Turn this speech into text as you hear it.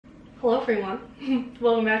Hello everyone,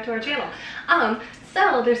 welcome back to our channel.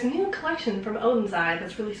 So there's a new collection from Odens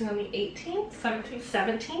that's releasing on the 18th,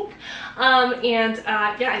 17th.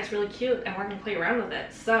 Yeah, it's really cute and we're gonna play around with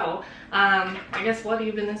it. So, I guess what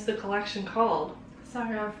even is the collection called?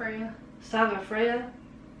 Saga Freja. Saga Freja?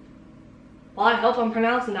 Well, I hope I'm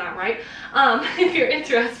pronouncing that right. If you're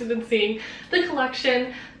interested in seeing the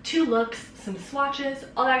collection, 2 looks, some swatches,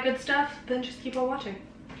 all that good stuff, then just keep on watching.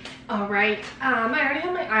 Alright, I already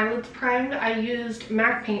have my eyelids primed. I used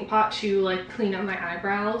MAC Paint Pot to like clean up my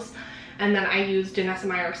eyebrows, and then I used Danessa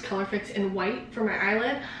Meyer's Color Fix in white for my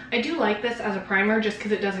eyelid. I do like this as a primer just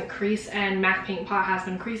because it doesn't crease, and MAC Paint Pot has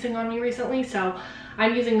been creasing on me recently, so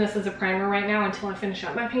I'm using this as a primer right now until I finish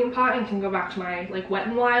up my paint pot and can go back to my like Wet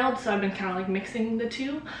n Wild. So I've been kind of like mixing the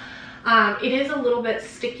two. It is a little bit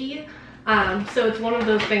sticky, so it's one of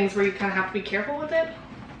those things where you kind of have to be careful with it.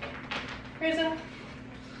 Reason.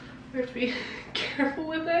 We have to be careful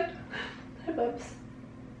with it. Hi, bubs.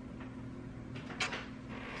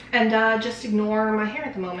 And just ignore my hair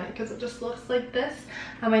at the moment because it just looks like this.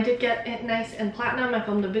 I did get it nice and platinum. I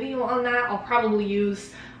filmed a video on that. I'll probably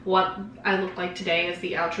use what I look like today as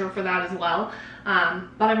the outro for that as well.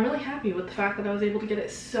 But I'm really happy with the fact that I was able to get it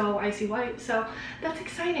so icy white. So that's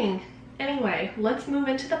exciting. Anyway, let's move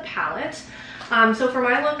into the palette. So for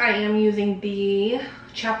my look, I am using the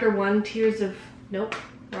Chapter 1 Tears of... Nope.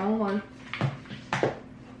 Wrong one.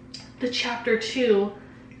 The Chapter 2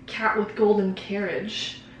 Cat with Golden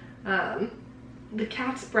Carriage. The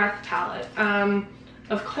Cat's Breath palette.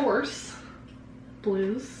 Of course,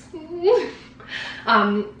 blues.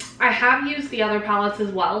 I have used the other palettes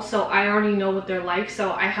as well, so I already know what they're like,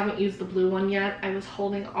 so I haven't used the blue one yet. I was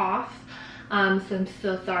holding off, so I'm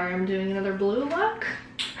so sorry I'm doing another blue look.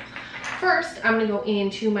 First, I'm going to go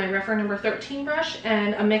into my Refer number 13 brush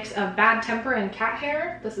and a mix of Bad Temper and cat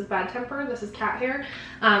hair. This is Bad Temper, this is cat hair.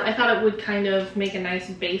 I thought it would kind of make a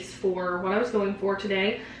nice base for what I was going for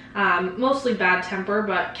today. Mostly Bad Temper,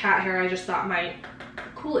 but cat hair I just thought might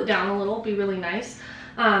cool it down a little, be really nice.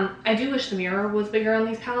 I do wish the mirror was bigger on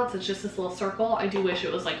these palettes. It's just this little circle. I do wish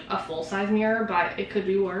it was like a full-size mirror, but it could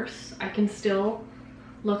be worse. I can still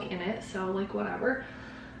look in it, so like whatever.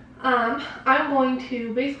 I'm going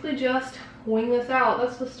to basically just wing this out.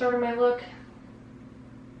 That's the start of my look,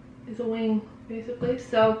 is a wing basically.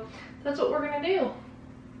 So that's what we're gonna do.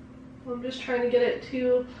 I'm just trying to get it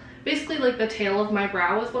to basically like the tail of my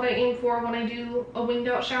brow is what I aim for when I do a winged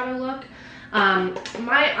out shadow look.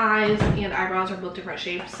 My eyes and eyebrows are both different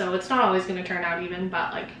shapes, so it's not always gonna turn out even,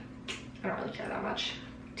 but like I don't really care that much,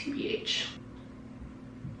 TBH.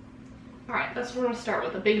 All right, that's what I'm gonna start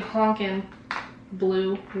with, a big honkin'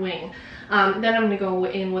 blue wing. Then I'm gonna go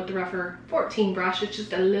in with the Refer 14 brush. It's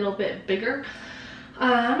just a little bit bigger.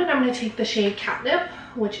 And I'm gonna take the shade Catnip,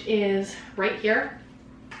 which is right here,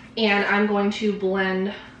 and I'm going to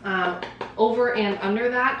blend over and under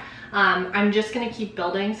that. I'm just gonna keep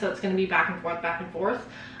building, so it's gonna be back and forth,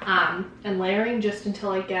 and layering just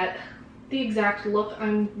until I get the exact look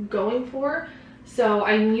I'm going for. So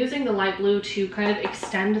I'm using the light blue to kind of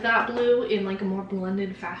extend that blue in like a more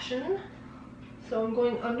blended fashion. So I'm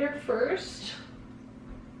going under first,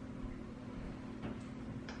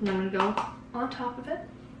 and I'm gonna go on top of it.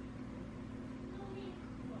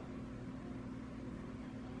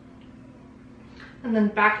 And then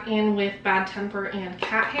back in with Bad Temper and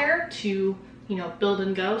cat hair to, you know, build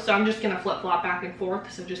and go. So I'm just gonna flip flop back and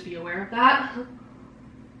forth, so just be aware of that.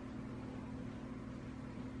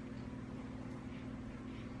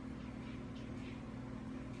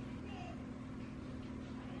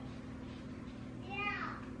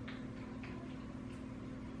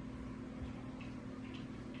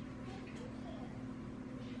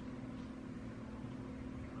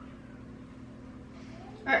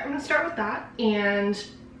 Alright, I'm going to start with that and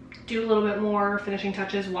do a little bit more finishing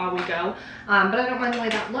touches while we go, but I don't mind the way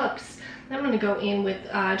that looks. Then I'm going to go in with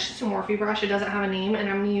just a Morphe brush. It doesn't have a name, and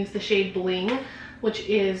I'm going to use the shade Bling, which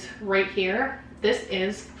is right here. This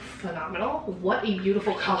is phenomenal. What a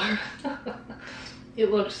beautiful color.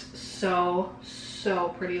 It looks so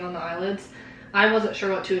pretty on the eyelids. I wasn't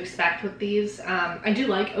sure what to expect with these. I do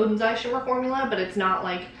like Odens Eye Shimmer formula, but it's not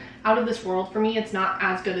like out of this world for me. It's not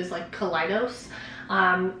as good as like Kaleidos.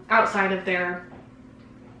 Outside of their...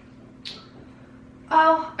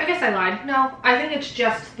 Oh, I guess I lied. No, I think it's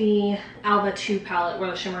just the Alba 2 palette where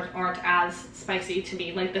the shimmers aren't as spicy to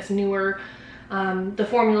me. Like this newer, the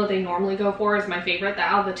formula they normally go for is my favorite. The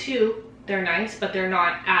Alba 2, they're nice, but they're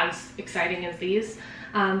not as exciting as these.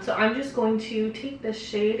 So I'm just going to take this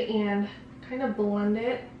shade and kind of blend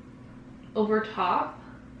it over top.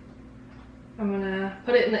 I'm gonna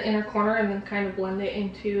put it in the inner corner and then kind of blend it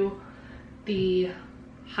into the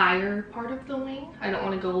higher part of the wing. I don't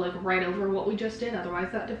want to go like right over what we just did,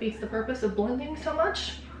 otherwise that defeats the purpose of blending so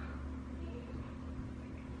much.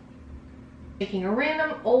 Taking a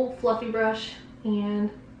random old fluffy brush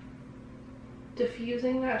and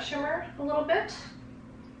diffusing that shimmer a little bit.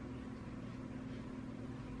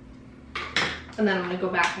 And then I'm going to go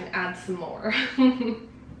back and add some more.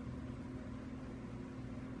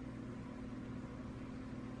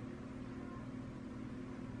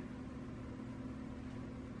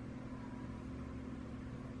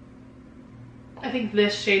 I think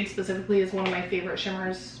this shade specifically is one of my favorite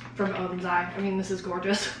shimmers from Odens Eye. I mean, this is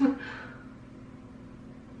gorgeous. And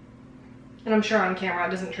I'm sure on camera it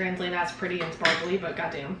doesn't translate as pretty and sparkly, but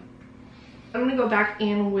goddamn. I'm gonna go back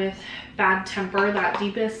in with Bad Temper, that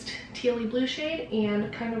deepest tealy blue shade,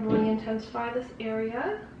 and kind of re-intensify this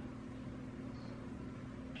area.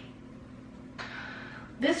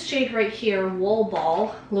 This shade right here, Wool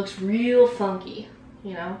Ball, looks real funky,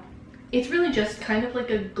 you know? It's really just kind of like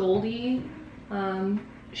a goldy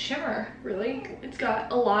shimmer, really. It's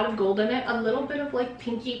got a lot of gold in it, a little bit of like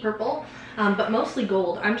pinky purple, but mostly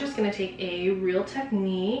gold. I'm just gonna take a Real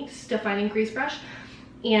Techniques defining crease brush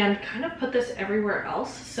and kind of put this everywhere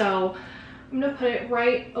else. So I'm gonna put it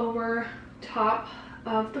right over top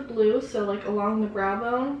of the blue, so like along the brow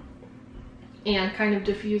bone, and kind of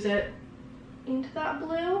diffuse it into that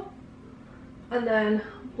blue, and then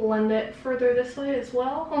blend it further this way as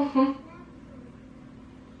well.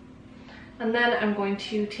 And then I'm going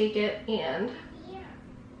to take it and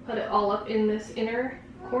put it all up in this inner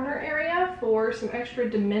corner area for some extra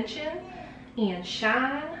dimension and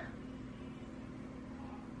shine.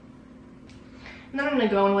 And then I'm going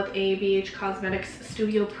to go in with a BH Cosmetics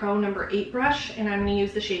Studio Pro number 8 brush, and I'm going to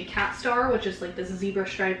use the shade Cat Star, which is like this zebra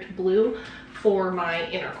striped blue, for my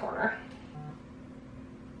inner corner.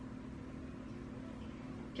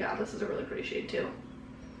 Yeah, this is a really pretty shade too.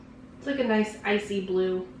 It's like a nice icy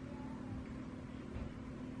blue.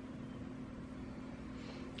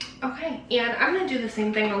 Okay, and I'm going to do the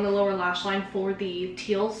same thing on the lower lash line for the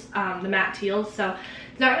teals, the matte teals. So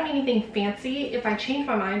it's not going to be anything fancy. If I change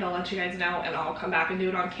my mind, I'll let you guys know and I'll come back and do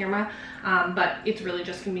it on camera. But it's really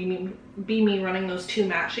just going to be me running those 2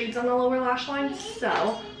 matte shades on the lower lash line.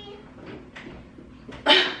 So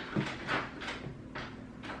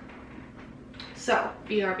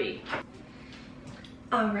BRB.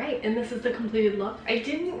 Alright, and this is the completed look. I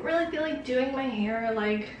didn't really feel like doing my hair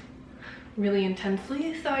like really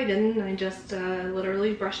intensely, so I didn't. I just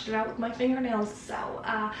literally brushed it out with my fingernails. So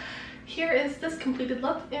here is this completed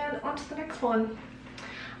look, and on to the next one.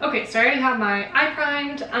 Okay, so I already have my eye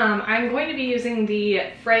primed. I'm going to be using the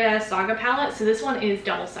Freja Saga palette, so this one is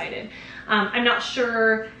double-sided. I'm not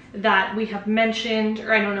sure that we have mentioned,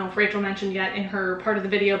 or I don't know if Rachel mentioned yet in her part of the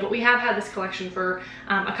video, but we have had this collection for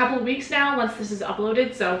a couple of weeks now once this is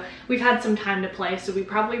uploaded, so we've had some time to play, so we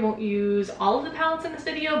probably won't use all of the palettes in this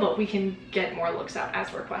video, but we can get more looks out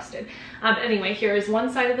as requested. Anyway, here is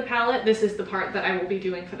one side of the palette. This is the part that I will be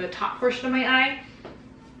doing for the top portion of my eye.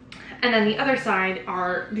 And then the other side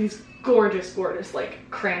are these gorgeous, gorgeous, like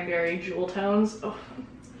cranberry jewel tones. Oh.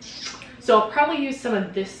 So I'll probably use some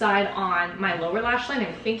of this side on my lower lash line,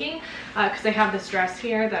 I'm thinking, because I have this dress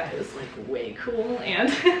here that is like way cool,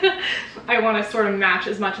 and I want to sort of match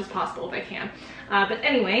as much as possible if I can. But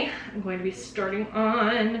anyway, I'm going to be starting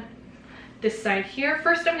on this side here.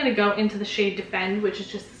 First, I'm going to go into the shade Defend, which is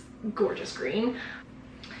just gorgeous green.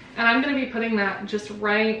 And I'm going to be putting that just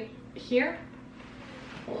right here.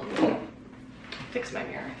 Hold on, let me fix my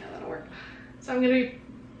mirror. Yeah, that'll work. So I'm going to be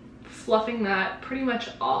fluffing that pretty much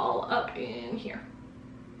all up in here.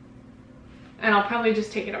 And I'll probably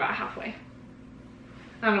just take it about halfway.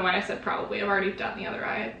 I don't know why I said probably. I've already done the other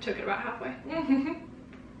eye. I took it about halfway.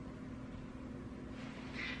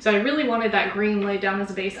 So I really wanted that green laid down as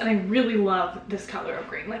a base, and I really love this color of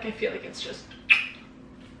green. Like, I feel like it's just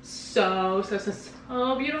so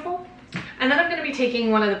beautiful. And then I'm going to be taking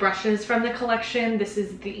one of the brushes from the collection. This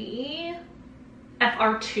is the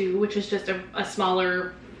FR2, which is just a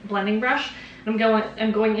smaller blending brush. I'm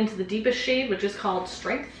going into the deepest shade, which is called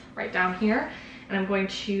Strength, right down here, and I'm going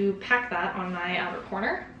to pack that on my outer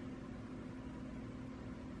corner.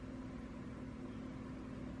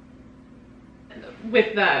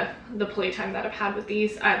 With the playtime that I've had with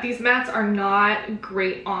these mattes are not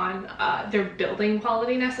great on their building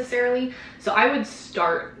quality necessarily, so I would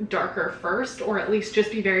start darker first, or at least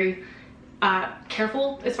just be very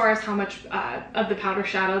careful as far as how much of the powder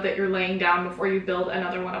shadow that you're laying down before you build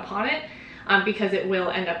another one upon it, because it will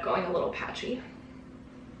end up going a little patchy.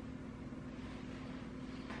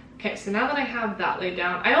 Okay, so now that I have that laid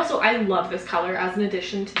down, I love this color as an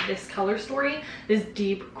addition to this color story, this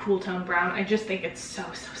deep cool tone brown. I just think it's so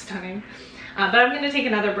stunning. But I'm going to take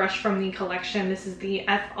another brush from the collection. This is the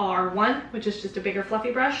FR1, which is just a bigger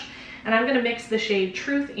fluffy brush. And I'm going to mix the shade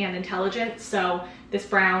Truth and Intelligent, so this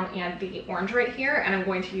brown and the orange right here, and I'm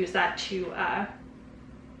going to use that to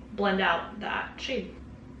blend out that shade.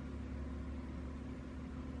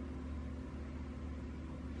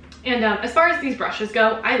 And as far as these brushes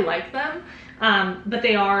go, I like them, but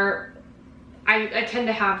they are, I tend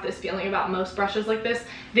to have this feeling about most brushes like this.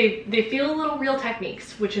 They feel a little Real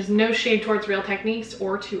Techniques, which is no shade towards Real Techniques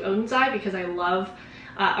or to Odens Eye, because I love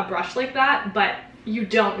a brush like that, but you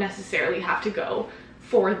don't necessarily have to go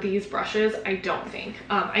for these brushes, I don't think.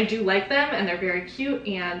 I do like them and they're very cute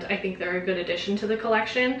and I think they're a good addition to the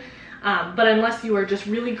collection. But unless you are just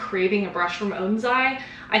really craving a brush from Odens Eye,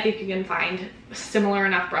 I think you can find similar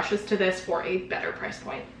enough brushes to this for a better price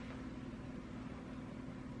point.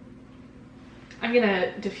 I'm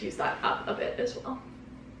gonna diffuse that up a bit as well.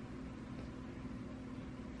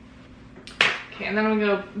 Okay, and then I'm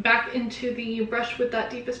gonna go back into the brush with that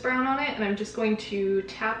deepest brown on it, and I'm just going to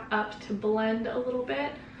tap up to blend a little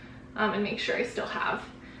bit and make sure I still have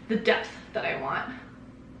the depth that I want.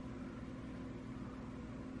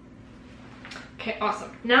 Okay, awesome.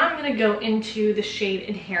 Now I'm gonna go into the shade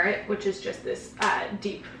Inherit, which is just this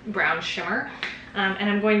deep brown shimmer. And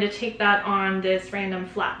I'm going to take that on this random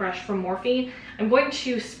flat brush from Morphe. I'm going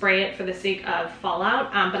to spray it for the sake of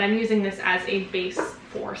fallout, but I'm using this as a base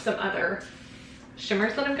for some other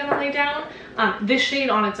shimmers that I'm gonna lay down. This shade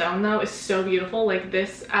on its own though is so beautiful. Like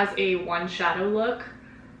this as a one shadow look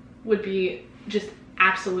would be just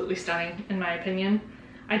absolutely stunning in my opinion.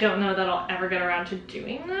 I don't know that I'll ever get around to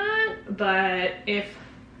doing that, but if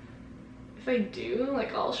I do,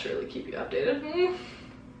 like, I'll surely keep you updated.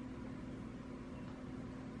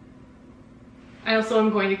 I also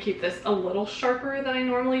am going to keep this a little sharper than I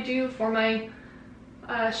normally do for my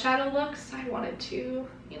shadow looks. I wanted to,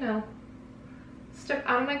 you know, step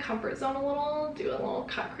out of my comfort zone a little, do a little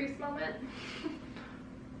cut crease moment.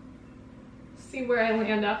 See where I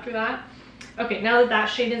land after that. Okay, now that that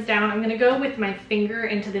shade is down, I'm gonna go with my finger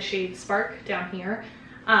into the shade Spark down here.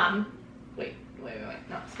 Wait,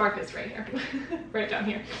 no, Spark is right here, right down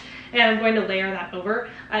here. And I'm going to layer that over.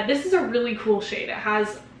 This is a really cool shade. It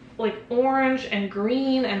has like orange and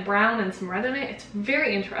green and brown and some red in it. It's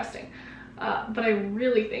very interesting, but I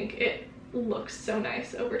really think it looks so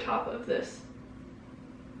nice over top of this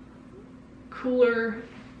cooler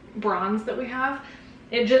bronze that we have.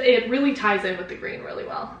 It really ties in with the green really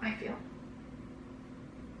well, I feel.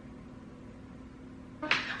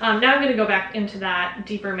 Now I'm going to go back into that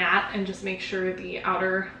deeper matte and just make sure the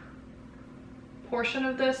outer portion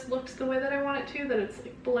of this looks the way that I want it to, that it's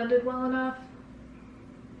like blended well enough,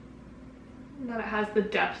 and that it has the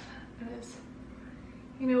depth and is,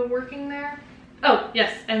 you know, working there. Oh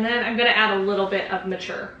yes, and then I'm going to add a little bit of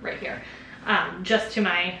Mature right here, just to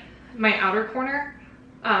my outer corner.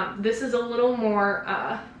 This is a little more,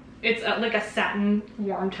 it's like a satin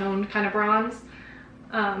warm toned kind of bronze,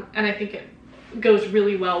 and I think it goes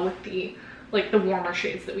really well with the warmer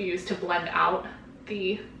shades that we use to blend out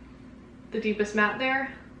the deepest matte there.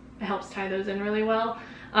 It helps tie those in really well.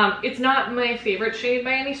 It's not my favorite shade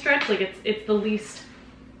by any stretch. Like it's the least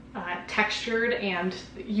textured and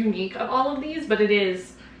unique of all of these, but it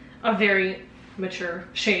is a very mature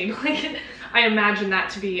shade. Like I imagine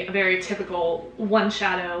that to be a very typical one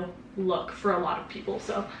shadow look for a lot of people.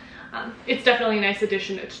 So it's definitely a nice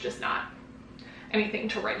addition. It's just not anything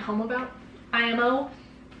to write home about. IMO.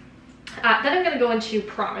 Then I'm going to go into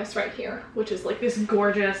Promise right here, which is like this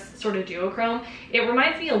gorgeous sort of duochrome. It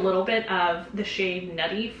reminds me a little bit of the shade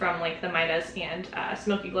Nutty from like the Midas and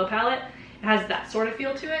Smoky Glow palette. It has that sort of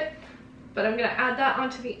feel to it, but I'm going to add that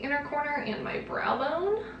onto the inner corner and my brow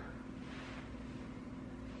bone.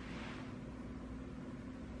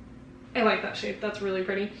 I like that shape. That's really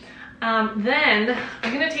pretty. Then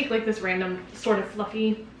I'm going to take like this random sort of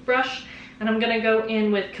fluffy brush, and I'm gonna go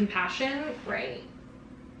in with Compassion right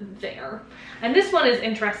there. And this one is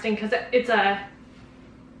interesting because it's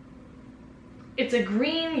a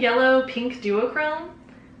green, yellow, pink duochrome,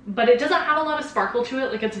 but it doesn't have a lot of sparkle to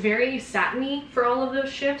it. Like it's very satiny for all of those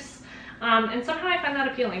shifts. And somehow I find that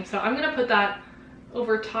appealing. So I'm gonna put that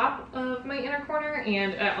over top of my inner corner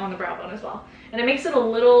and on the brow bone as well. And it makes it a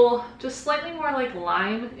little, just slightly more like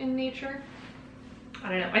lime in nature. I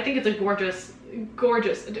don't know, I think it's a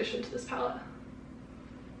gorgeous addition to this palette.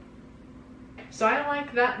 So I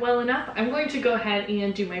like that well enough. I'm going to go ahead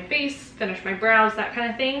and do my base, finish my brows, that kind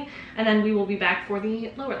of thing, and then we will be back for the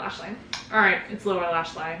lower lash line. All right, it's lower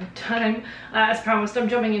lash line time. As promised, I'm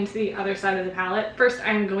jumping into the other side of the palette. First,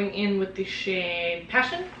 I'm going in with the shade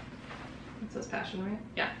Passion. It says Passion, right?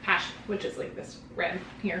 Yeah, Passion, which is like this red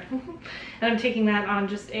here. And I'm taking that on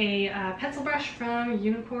just a pencil brush from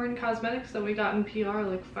Unicorn Cosmetics that we got in PR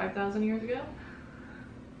like 5,000 years ago.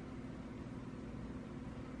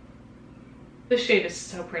 This shade is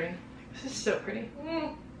so pretty. This is so pretty.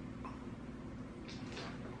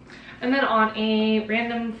 And then on a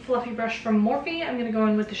random fluffy brush from Morphe, I'm gonna go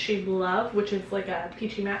in with the shade Love, which is like a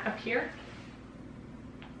peachy matte up here.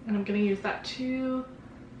 And I'm gonna use that to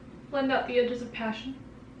blend out the edges of Passion.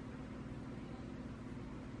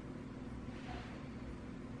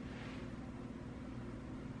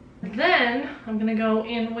 Then I'm gonna go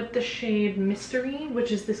in with the shade Mystery,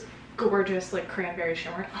 which is this gorgeous like cranberry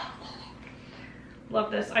shimmer. Oh, love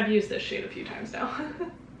this. I've used this shade a few times now.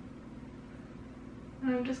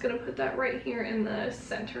 And I'm just gonna put that right here in the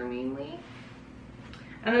center mainly.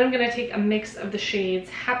 And then I'm gonna take a mix of the shades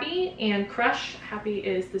Happy and Crush. Happy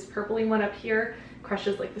is this purpley one up here. Crush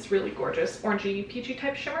is like this really gorgeous orangey peachy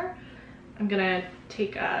type shimmer. I'm gonna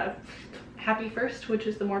take Happy first, which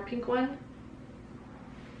is the more pink one.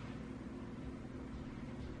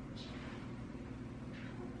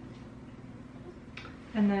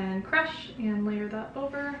 And then Crush and layer that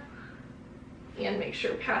over. And make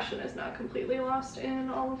sure Passion is not completely lost in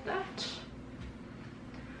all of that.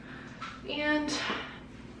 And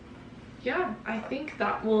yeah, I think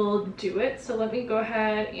that will do it. So let me go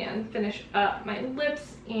ahead and finish up my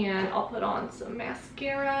lips, and I'll put on some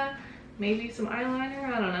mascara, maybe some eyeliner,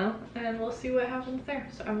 I don't know, and we'll see what happens there.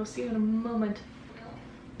 So I will see you in a moment.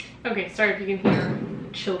 Okay, sorry if you can hear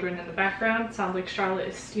children in the background. It sounds like Charlotte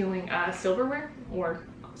is stealing silverware or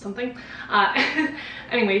something.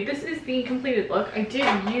 Anyway, this is the completed look. I did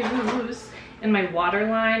use in my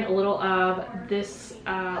waterline a little of this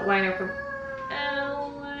liner from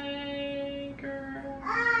LA Girl.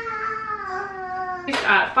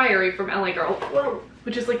 Fiery from LA Girl. Whoa.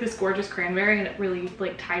 Which is like this gorgeous cranberry, and it really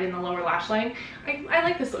like tied in the lower lash line. I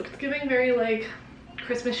like this look. It's giving very like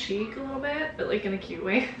Christmas chic a little bit, but like in a cute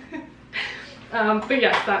way. But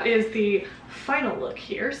yes, that is the final look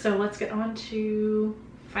here. So let's get on to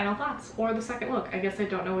final thoughts, or the second look. I guess I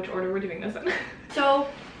don't know which order we're doing this in. So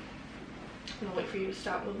I'm gonna wait for you to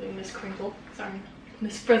stop moving, Miss Crinkle. Sorry,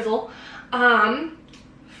 Miss Frizzle.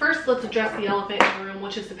 First, let's address the elephant in the room,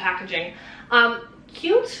 which is the packaging.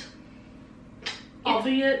 Cute,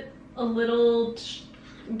 albeit a little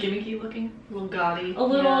gimmicky looking, a little gaudy, a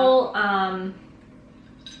little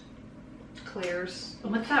Claire's.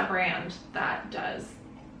 What's that brand that does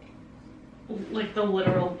like the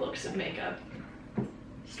literal books of makeup?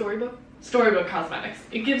 Storybook Cosmetics.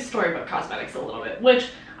 It gives Storybook Cosmetics a little bit, which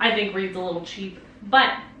I think reads a little cheap,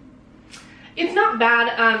 but it's not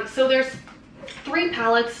bad. So there's 3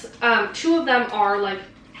 palettes. 2 of them are like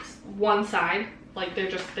one side, like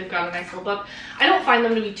they've got a nice little book. I don't find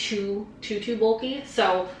them to be too bulky,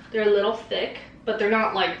 so they're a little thick, but they're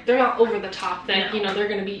not over the top thick. No. You know, they're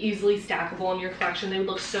going to be easily stackable in your collection. They would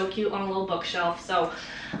look so cute on a little bookshelf. So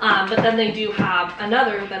but then they do have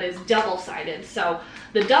another that is double-sided. So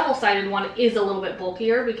the double-sided one is a little bit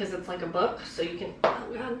bulkier because it's like a book, so you can, oh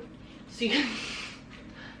god, so you can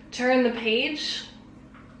turn the page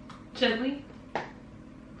gently.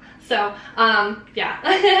 So yeah.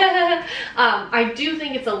 I do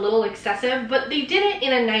think it's a little excessive, but they did it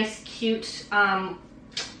in a nice, cute,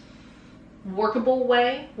 workable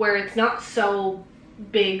way where it's not so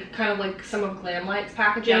big, kind of like some of Glamlight's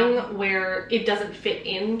packaging, where it doesn't fit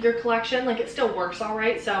in your collection. Like, it still works all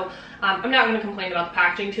right. So I'm not going to complain about the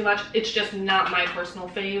packaging too much. It's just not my personal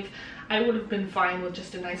fave. I would have been fine with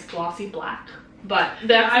just a nice glossy black, but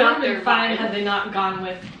that's I would have been fine had they not gone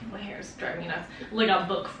with, my hair's driving me nuts, like a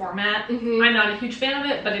book format. I'm not a huge fan of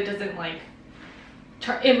it, but it doesn't like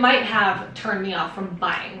it might have turned me off from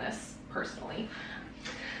buying this personally.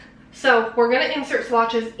 So we're going to insert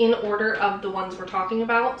swatches in order of the ones we're talking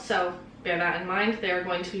about, so bear that in mind. They're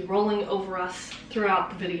going to be rolling over us throughout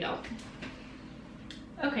the video.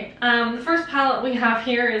 Okay, the first palette we have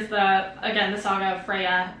here is again, the Saga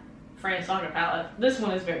Freja Saga palette. This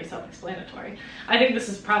one is very self-explanatory. I think this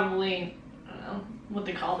is probably, I don't know, what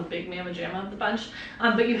they call the big mamma jamma of the bunch.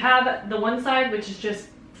 But you have the one side, which is just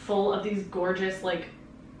full of these gorgeous, like,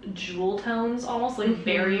 jewel tones, almost like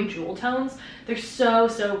berry jewel tones. They're so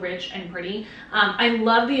rich and pretty. I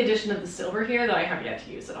love the addition of the silver here, though I have yet to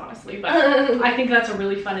use it honestly, but I think that's a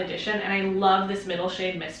really fun addition, and I love this middle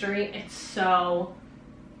shade Mystery. It's so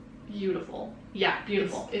beautiful. Yeah,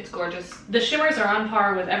 beautiful. It's gorgeous. The shimmers are on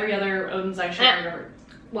par with every other Odens eye shimmer I've ever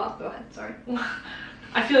well, go ahead, sorry.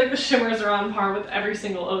 I feel like the shimmers are on par with every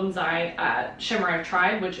single Odens Eye shimmer I've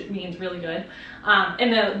tried, which it means really good.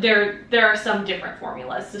 And there are some different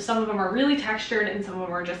formulas. So some of them are really textured, and some of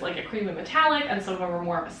them are just like a creamy metallic, and some of them are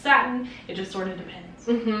more of a satin. It just sort of depends.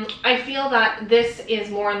 I feel that this is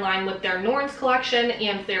more in line with their Norns collection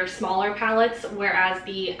and their smaller palettes, whereas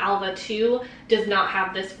the Alva 2 does not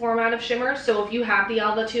have this format of shimmers. So if you have the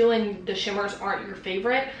Alva 2 and the shimmers aren't your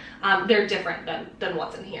favorite, they're different than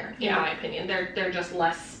what's in here, in my opinion. They're just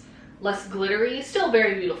less glittery, still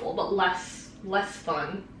very beautiful, but less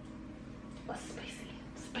fun, less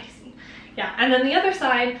spicy. Yeah, and then the other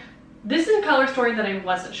side, this is a color story that I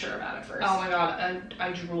wasn't sure about at first. Oh my god,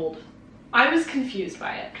 I drooled. I was confused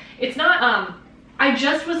by it. It's not, I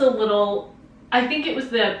just was a little, I think it was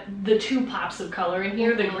the two pops of color in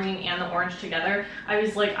here, the green and the orange together. I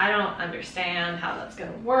was like, I don't understand how that's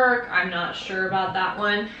gonna work. I'm not sure about that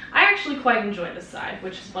one. I actually quite enjoy this side,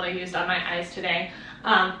 which is what I used on my eyes today.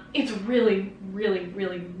 It's really, really,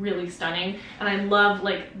 really, really stunning. And I love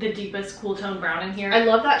like the deepest cool tone brown in here. I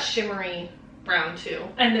love that shimmery brown too.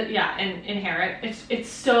 And in hair, it's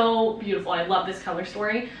so beautiful. I love this color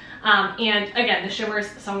story. And again, the shimmers,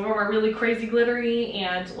 some of them are really crazy glittery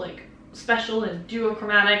and like special and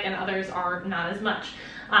duochromatic, and others are not as much.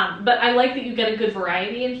 But I like that you get a good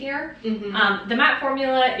variety in here. The matte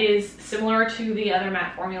formula is similar to the other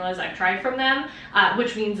matte formulas I've tried from them,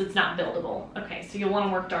 which means it's not buildable. Okay, so you'll want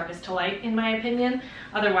to work darkest to light, in my opinion.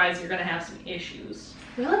 Otherwise, you're going to have some issues.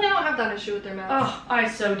 Really? I don't have that issue with their mattes. Oh, I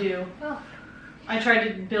so do. Oh. I tried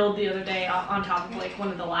to build the other day on top of like one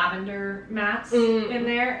of the lavender mattes in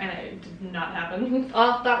there, and it did not happen.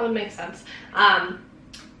 Oh, that would make sense.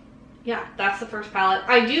 Yeah, that's the first palette.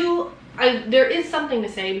 There is something to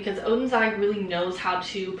say, because Odens Eye really knows how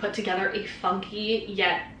to put together a funky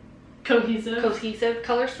yet cohesive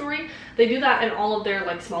color story. They do that in all of their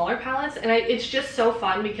like smaller palettes, and it's just so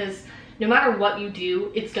fun because no matter what you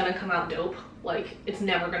do, it's gonna come out dope. Like, it's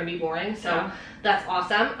never gonna be boring. So that's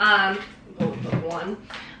awesome. One.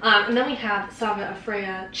 And then we have Saga of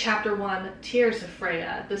Freja, Chapter 1, Tears of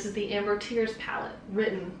Freja. This is the Amber Tears palette,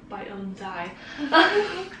 written by Odens Eye.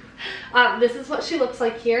 This is what she looks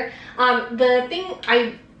like here.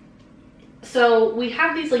 So we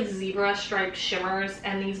have these like zebra striped shimmers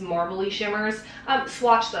and these marbly shimmers.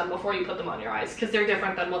 Swatch them before you put them on your eyes, because they're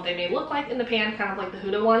different than what they may look like in the pan, kind of like the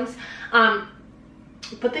Huda ones.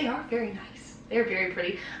 But they are very nice. They're very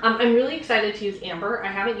pretty. I'm really excited to use amber. I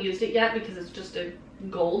haven't used it yet because it's just a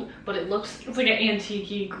gold, but it's like an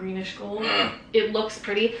antique-y greenish gold. It looks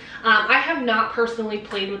pretty. I have not personally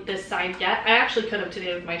played with this side yet. I actually could have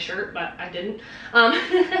today with my shirt, but I didn't.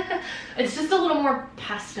 It's just a little more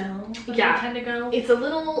pastel than I tend to go.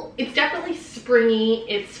 It's definitely springy.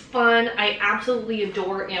 It's fun. I absolutely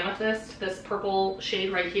adore Amethyst, this purple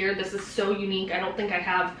shade right here. This is so unique. I don't think I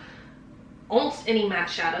have almost any matte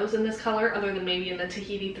shadows in this color, other than maybe in the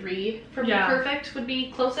Tahiti 3 for Be Perfect would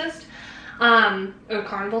be closest. Or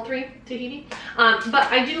Carnival 3 Tahiti.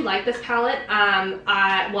 But I do like this palette.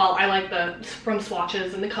 I like the from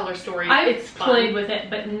swatches and the color story. I've played with it,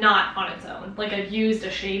 but not on its own. Like, I've used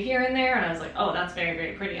a shade here and there, and I was like, oh, that's very,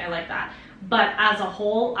 very pretty. I like that. But as a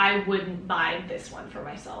whole, I wouldn't buy this one for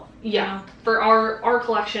myself. Yeah, for our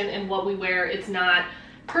collection and what we wear, it's not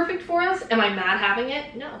perfect for us. Am I mad having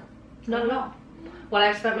it? No. Not at all. Would I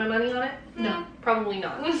have spent my money on it? No, probably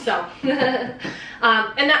not. So, and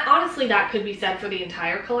that honestly, that could be said for the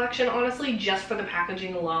entire collection. Honestly, just for the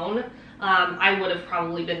packaging alone, I would have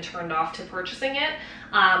probably been turned off to purchasing it.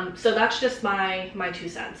 So that's just my 2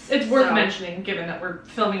 cents. It's worth mentioning, given that we're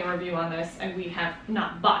filming a review on this and we have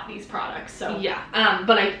not bought these products. So yeah,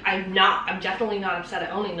 but I'm definitely not upset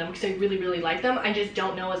at owning them, because I really, really like them. I just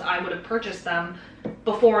don't know as I would have purchased them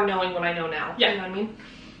before knowing what I know now. Yeah. You know what I mean?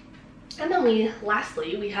 And then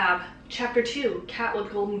lastly, we have Chapter 2, Cat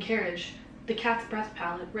with Golden Carriage, the Cat's Breath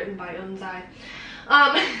palette, written by Odens Eye.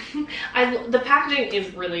 The packaging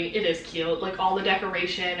is cute. Like, all the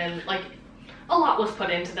decoration and like a lot was put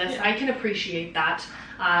into this. I can appreciate that.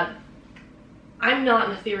 I'm not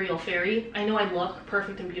an ethereal fairy. I know I look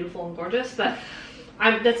perfect and beautiful and gorgeous, but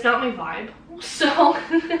that's not my vibe. So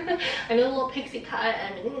I know a little pixie cut,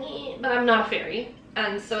 but I'm not a fairy.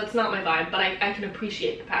 And so it's not my vibe, but I can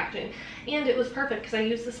appreciate the packaging. And it was perfect because I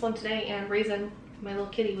used this one today, and Raisin, my little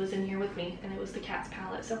kitty, was in here with me, and it was the Cat's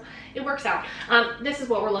palette, so it works out. This is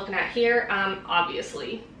what we're looking at here.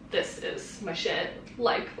 Obviously, this is my shit.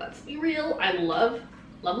 Like, let's be real. I love,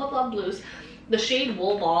 love, love, love blues. The shade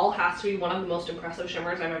Wool Ball has to be one of the most impressive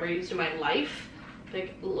shimmers I've ever used in my life.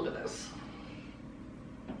 Like, look at this.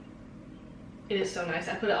 It is so nice.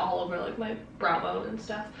 I put it all over like my brow bone and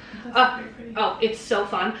stuff. That's very pretty. Oh, it's so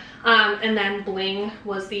fun. And then Bling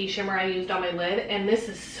was the shimmer I used on my lid, and this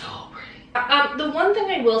is so pretty. The one thing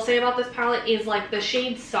I will say about this palette is like the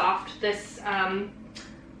shade Soft, this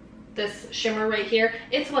shimmer right here,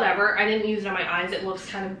 it's whatever. I didn't use it on my eyes. It looks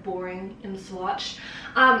kind of boring in the swatch.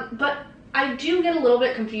 But I do get a little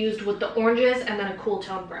bit confused with the oranges and then a cool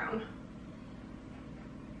tone brown.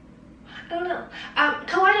 I don't know.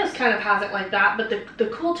 Kaleidos kind of has it like that, but the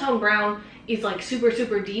cool tone brown is like super,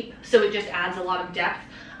 super deep, so it just adds a lot of depth.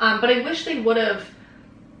 But I wish they would have,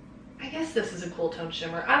 I guess this is a cool tone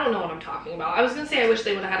shimmer. I don't know what I'm talking about. I was going to say I wish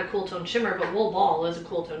they would have had a cool tone shimmer, but Wool Ball is a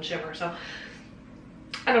cool tone shimmer, so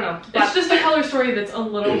I don't know. It's just a color story that's a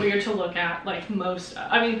little weird to look at, like most,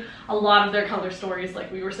 I mean, a lot of their color stories, like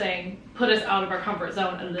we were saying, put us out of our comfort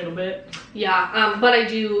zone a little bit. Yeah, but I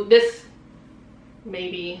do, this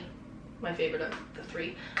maybe my favorite of the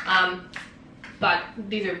three, but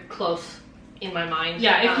these are close in my mind.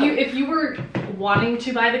 Yeah, if you were wanting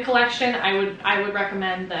to buy the collection, I would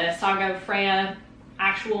recommend the Saga Freja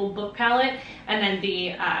actual book palette, and then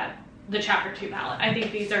the chapter 2 palette. I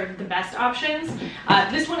think these are the best options.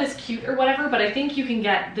 This one is cute or whatever, but I think you can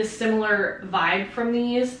get this similar vibe from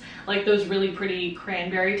these, like those really pretty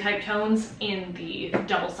cranberry type tones in the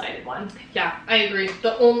double-sided one. Yeah, I agree.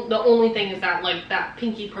 The only thing is that like that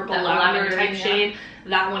pinky purple lavender type shade,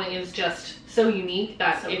 that one is just so unique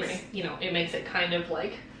that it's pretty. You know, it makes it kind of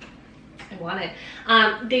like, I want it.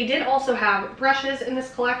 They did also have brushes in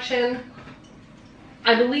this collection.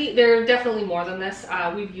 I believe there are definitely more than this.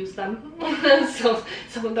 We've used them, so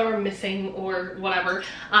some of them are missing or whatever.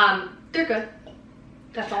 They're good.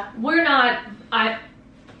 That's all.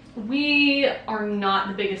 We are not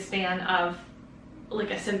the biggest fan of like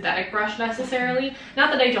a synthetic brush necessarily.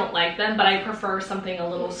 Not that I don't like them, but I prefer something a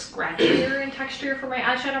little scratchier in texture for my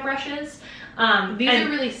eyeshadow brushes. These are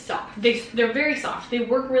really soft. They're very soft. They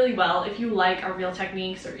work really well. If you like a Real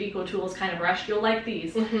Techniques or Eco Tools kind of brush, you'll like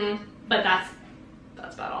these. But that's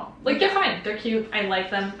about all. Like, they're fine. They're cute. I like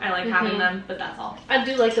them. I like having them, but that's all. I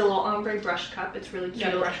do like the little ombre brush cup. It's really cute. Yeah,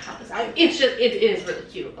 the brush cup is cute. It is really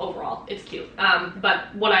cute overall. It's cute.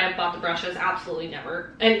 But would I have bought the brushes? Absolutely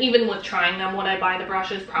never. And even with trying them, would I buy the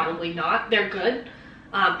brushes? Probably not. They're good.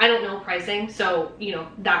 I don't know pricing, so, you know,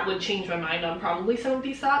 that would change my mind on probably some of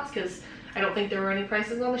these thoughts, because I don't think there were any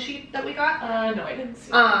prices on the sheet that we got. No, I didn't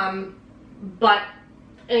see but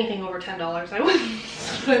anything over $10, I wouldn't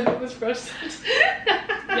spend this brush set.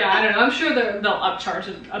 Yeah, I don't know. I'm sure they'll upcharge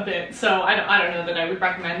it a bit, so I don't know that I would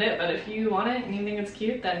recommend it, but if you want it and you think it's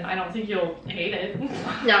cute, then I don't think you'll hate it.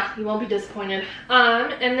 No, you won't be disappointed.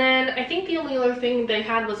 And then I think the only other thing they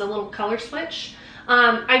had was a little color switch.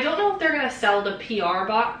 I don't know if they're going to sell the PR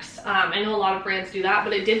box. I know a lot of brands do that,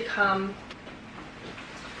 but it did come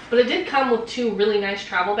with 2 really nice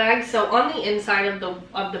travel bags. So on the inside of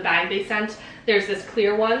the bag they sent, there's this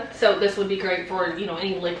clear one. So this would be great for, you know,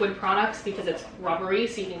 any liquid products because it's rubbery,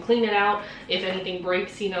 so you can clean it out. If anything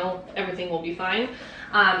breaks, you know, everything will be fine.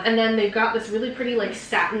 And then they've got this really pretty like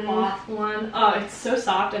satin cloth one. Oh, it's so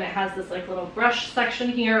soft, and it has this like little brush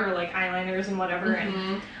section here, or like eyeliners and whatever.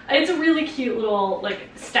 And it's a really cute little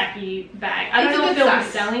like stacky bag. I don't know if they'll be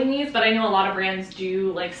selling these, but I know a lot of brands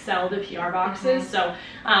do like sell the PR boxes. So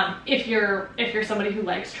if you're somebody who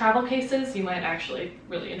likes travel cases, you might actually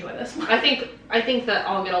really enjoy this one. I think that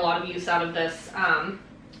I'll get a lot of use out of this.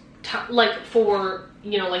 Like for,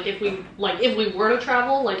 you know, like if we were to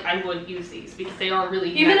travel, like I would use these because they are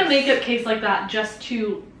really even nice. A makeup case like that, just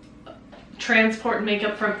to transport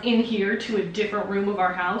makeup from in here to a different room of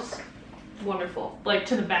our house. Wonderful. Like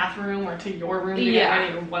to the bathroom or to your room to get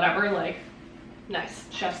ready or whatever. Like, nice.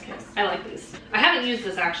 Chef's kiss. I like these. I haven't used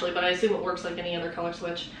this actually, but I assume it works like any other color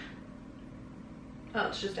switch. Oh,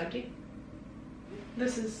 it's just empty.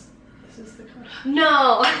 This is the color.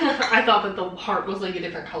 No, I thought that the heart was like a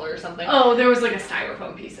different color or something. Oh, there was like a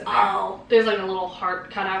styrofoam piece in there. Oh, there's like a little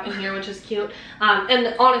heart cut out in here, which is cute.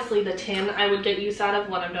 And honestly, the tin I would get use out of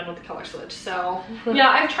when I'm done with the color switch. So yeah,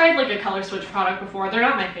 I've tried like a color switch product before. They're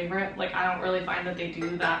not my favorite. Like, I don't really find that they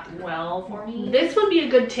do that well for me. This would be a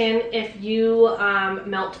good tin if you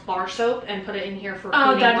melt bar soap and put it in here for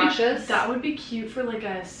cleaning brushes. That would be cute for like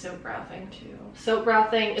a soap brow thing too. Soap brow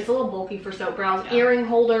thing. It's a little bulky for soap brows. Yeah. Earring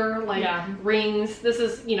holder, like rings. This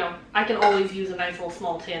is, you know, I can always use a nice little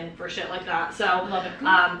small tin for shit like that. So love it.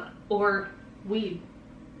 Or weed.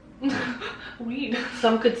 Weed.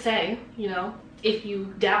 Some could say, you know, if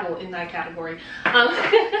you dabble in that category.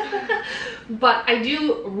 But I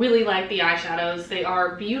do really like the eyeshadows. They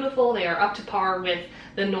are beautiful. They are up to par with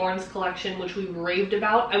the Norns collection, which we raved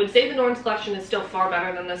about. I would say the Norns collection is still far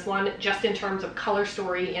better than this one, just in terms of color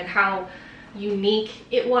story and how unique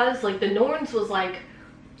it was. Like the Norns was like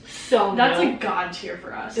so That's new. a god tier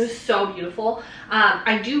for us. It was so beautiful.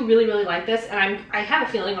 I do really, really like this, and I have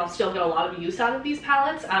a feeling I'll still get a lot of use out of these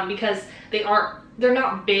palettes because they're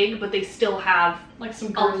not big, but they still have like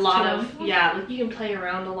some a lot of, yeah, like you can play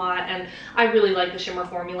around a lot, and I really like the shimmer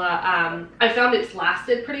formula. I found it's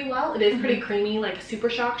lasted pretty well. It is pretty creamy, like a Super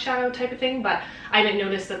Shock shadow type of thing, but I didn't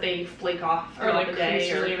notice that they flake off or like the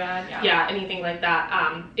day really bad. Yeah, anything like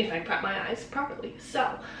that, if I prep my eyes properly.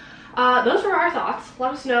 So those were our thoughts.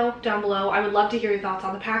 Let us know down below. I would love to hear your thoughts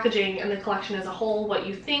on the packaging and the collection as a whole, what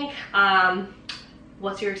you think.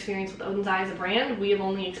 What's your experience with Odens Eye as a brand? We have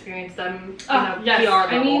only experienced them in a yes.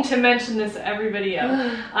 PR level. I need to mention this to every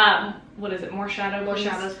video. What is it? More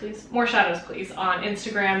Shadows, please. More Shadows, please. On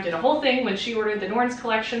Instagram, did a whole thing when she ordered the Norns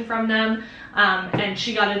collection from them, and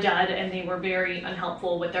she got a dud, and they were very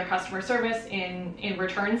unhelpful with their customer service in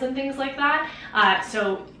returns and things like that.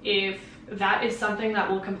 So if that is something that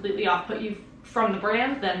will completely off-put you from the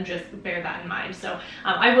brand, then just bear that in mind. So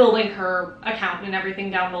I will link her account and everything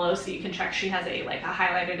down below so you can check. She has a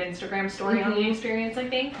highlighted Instagram story on the experience, I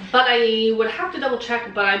think. But I would have to double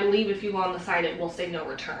check, but I believe if you go on the site it will say no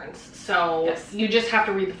returns. So yes. You just have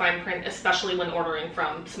to read the fine print, especially when ordering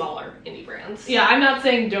from smaller indie brands. Yeah, I'm not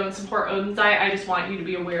saying don't support Odens Eye, I just want you to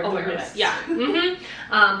be aware of the risks. Yeah.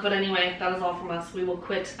 But anyway, that is all from us. We will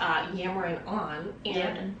quit yammering on,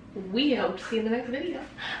 and we hope to see you in the next video.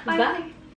 Bye.